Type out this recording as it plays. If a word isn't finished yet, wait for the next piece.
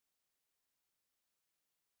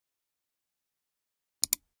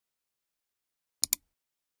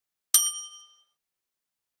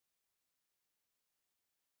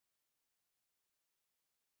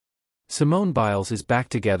Simone Biles is back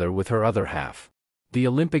together with her other half. The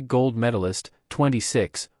Olympic gold medalist,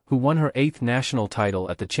 26, who won her 8th national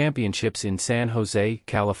title at the championships in San Jose,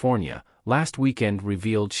 California, last weekend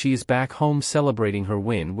revealed she is back home celebrating her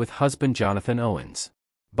win with husband Jonathan Owens.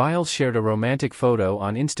 Biles shared a romantic photo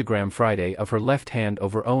on Instagram Friday of her left hand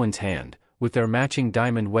over Owens' hand, with their matching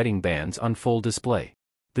diamond wedding bands on full display.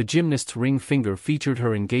 The gymnast's ring finger featured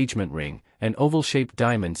her engagement ring, an oval-shaped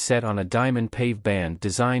diamond set on a diamond pave band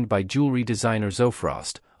designed by jewelry designer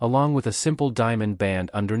ZoFrost, along with a simple diamond band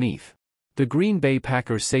underneath. The Green Bay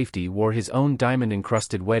Packers safety wore his own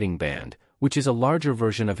diamond-encrusted wedding band, which is a larger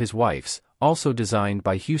version of his wife's, also designed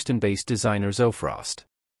by Houston-based designer ZoFrost.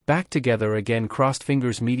 Back together again, crossed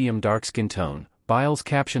fingers, medium dark skin tone, Biles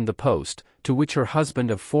captioned the post, to which her husband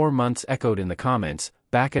of 4 months echoed in the comments,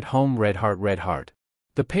 "Back at home, red heart, red heart."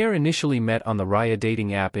 The pair initially met on the Raya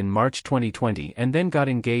dating app in March 2020 and then got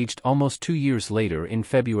engaged almost 2 years later in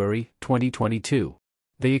February 2022.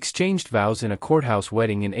 They exchanged vows in a courthouse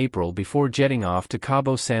wedding in April before jetting off to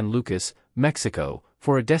Cabo San Lucas, Mexico,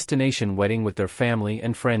 for a destination wedding with their family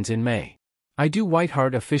and friends in May. "I do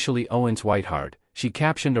Whiteheart officially Owens Whiteheart," she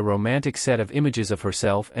captioned a romantic set of images of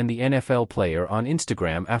herself and the NFL player on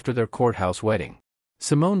Instagram after their courthouse wedding.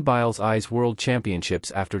 Simone Biles eyes World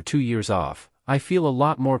Championships after 2 years off. "I feel a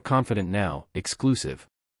lot more confident now," exclusive.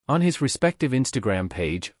 On his respective Instagram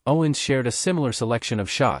page, Owens shared a similar selection of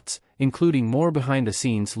shots, including more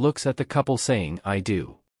behind-the-scenes looks at the couple saying, "I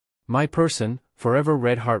do. My person, forever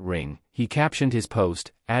red heart ring." He captioned his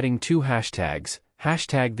post, adding 2 hashtags,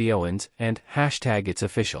 #TheOwens and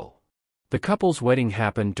 #It'sOfficial. The couple's wedding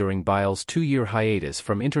happened during Biles' 2-year hiatus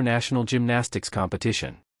from international gymnastics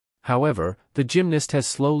competition. However, the gymnast has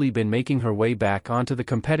slowly been making her way back onto the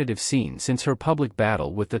competitive scene since her public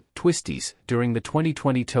battle with the Twisties during the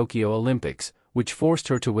 2020 Tokyo Olympics, which forced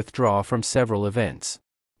her to withdraw from several events.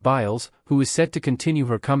 Biles, who is set to continue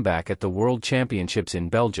her comeback at the World Championships in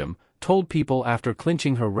Belgium, told People after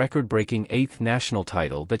clinching her record-breaking 8th national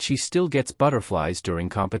title that she still gets butterflies during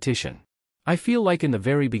competition. "I feel like in the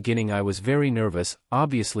very beginning I was very nervous,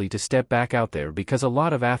 obviously, to step back out there, because a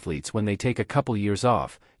lot of athletes, when they take a couple years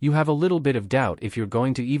off, you have a little bit of doubt if you're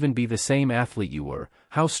going to even be the same athlete you were,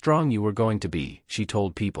 how strong you were going to be," she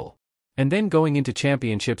told People. "And then going into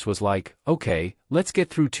championships was like, okay, let's get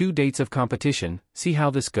through 2 dates of competition, see how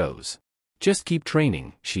this goes. Just keep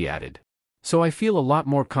training," she added. "So I feel a lot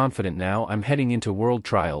more confident now. I'm heading into world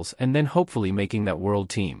trials and then hopefully making that world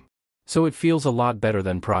team. So it feels a lot better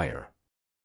than prior."